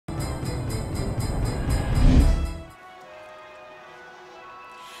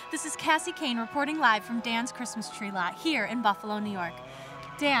This is Kassie Kane reporting live from Dan's Christmas tree lot here in Buffalo, New York.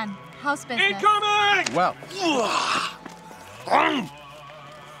 Dan, how's business? Incoming! Well.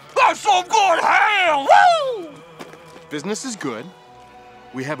 That's some good ham! Woo! Business is good.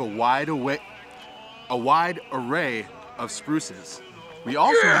 We have a wide array of spruces. We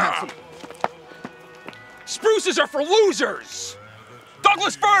also have some... Spruces are for losers!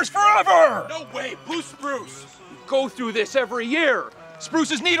 Douglas firs forever! No way, blue spruce! We go through this every year.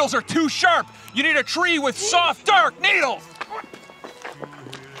 Spruce's needles are too sharp. You need a tree with soft, dark needles.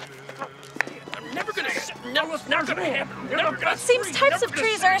 It seems types of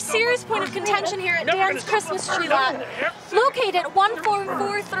trees are a serious point of contention here at Dan's Christmas tree lot. Located at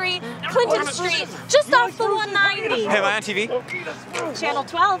 1443 Clinton Street, just off the 190. Hey, am I on TV? Channel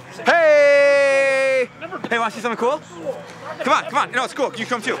 12. Hey! Hey, want to see something cool? Come on. No, it's cool. You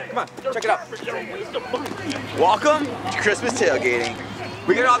come too. Come on, check it out. Welcome to Christmas tailgating.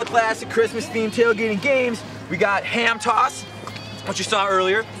 We got all the classic Christmas-themed tailgating games. We got ham toss, which you saw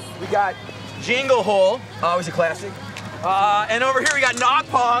earlier. We got jingle hole, always a classic. And over here we got nog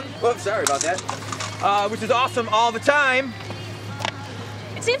pong. Whoops, sorry about that. Which is awesome all the time.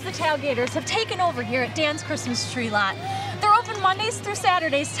 It seems the Tailgaters have taken over here at Dan's Christmas tree lot. They're open Mondays through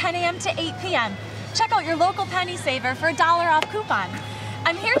Saturdays, 10 a.m. to 8 p.m. Check out your local penny saver for a $1 off coupon.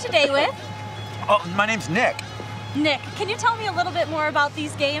 I'm here today with... Oh, my name's Nick. Nick, can you tell me a little bit more about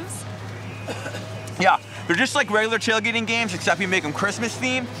these games? Yeah, they're just like regular tailgating games, except we make them Christmas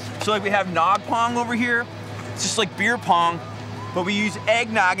themed. So like we have nog pong over here. It's just like beer pong, but we use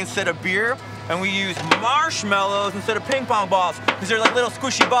eggnog instead of beer, and we use marshmallows instead of ping pong balls, because they're like little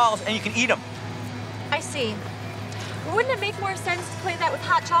squishy balls and you can eat them. I see. Wouldn't it make more sense to play that with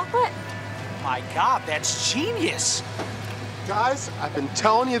hot chocolate? My God, that's genius! Guys, I've been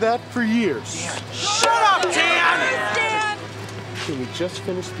telling you that for years. Shut up, Dan! Dan! Can we just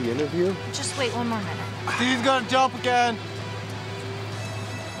finish the interview? Just wait one more minute. Steve's gonna jump again.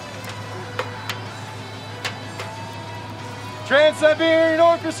 Trans-Siberian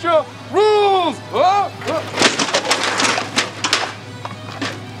Orchestra rules!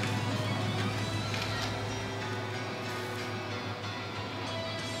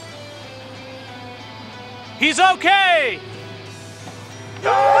 He's okay!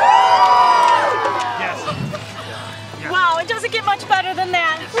 Wow, it doesn't get much better than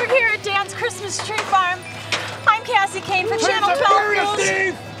that. We're here at Dan's Christmas Tree Farm. I'm Kassie Kane for Channel 12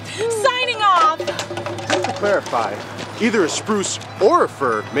 News. Signing off. Just to clarify, either a spruce or a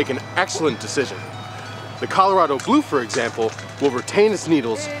fir make an excellent decision. The Colorado blue, for example, will retain its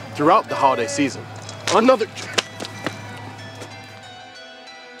needles throughout the holiday season.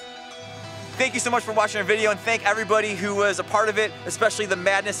 Thank you so much for watching our video, and thank everybody who was a part of it, especially the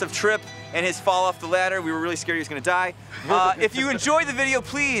madness of Trip and his fall off the ladder. We were really scared he was gonna die. If you enjoyed the video,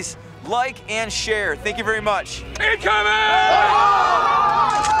 please like and share. Thank you very much. Incoming!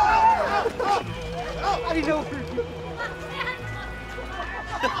 I didn't know.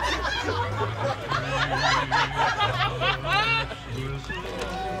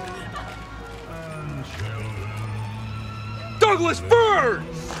 Douglas fir!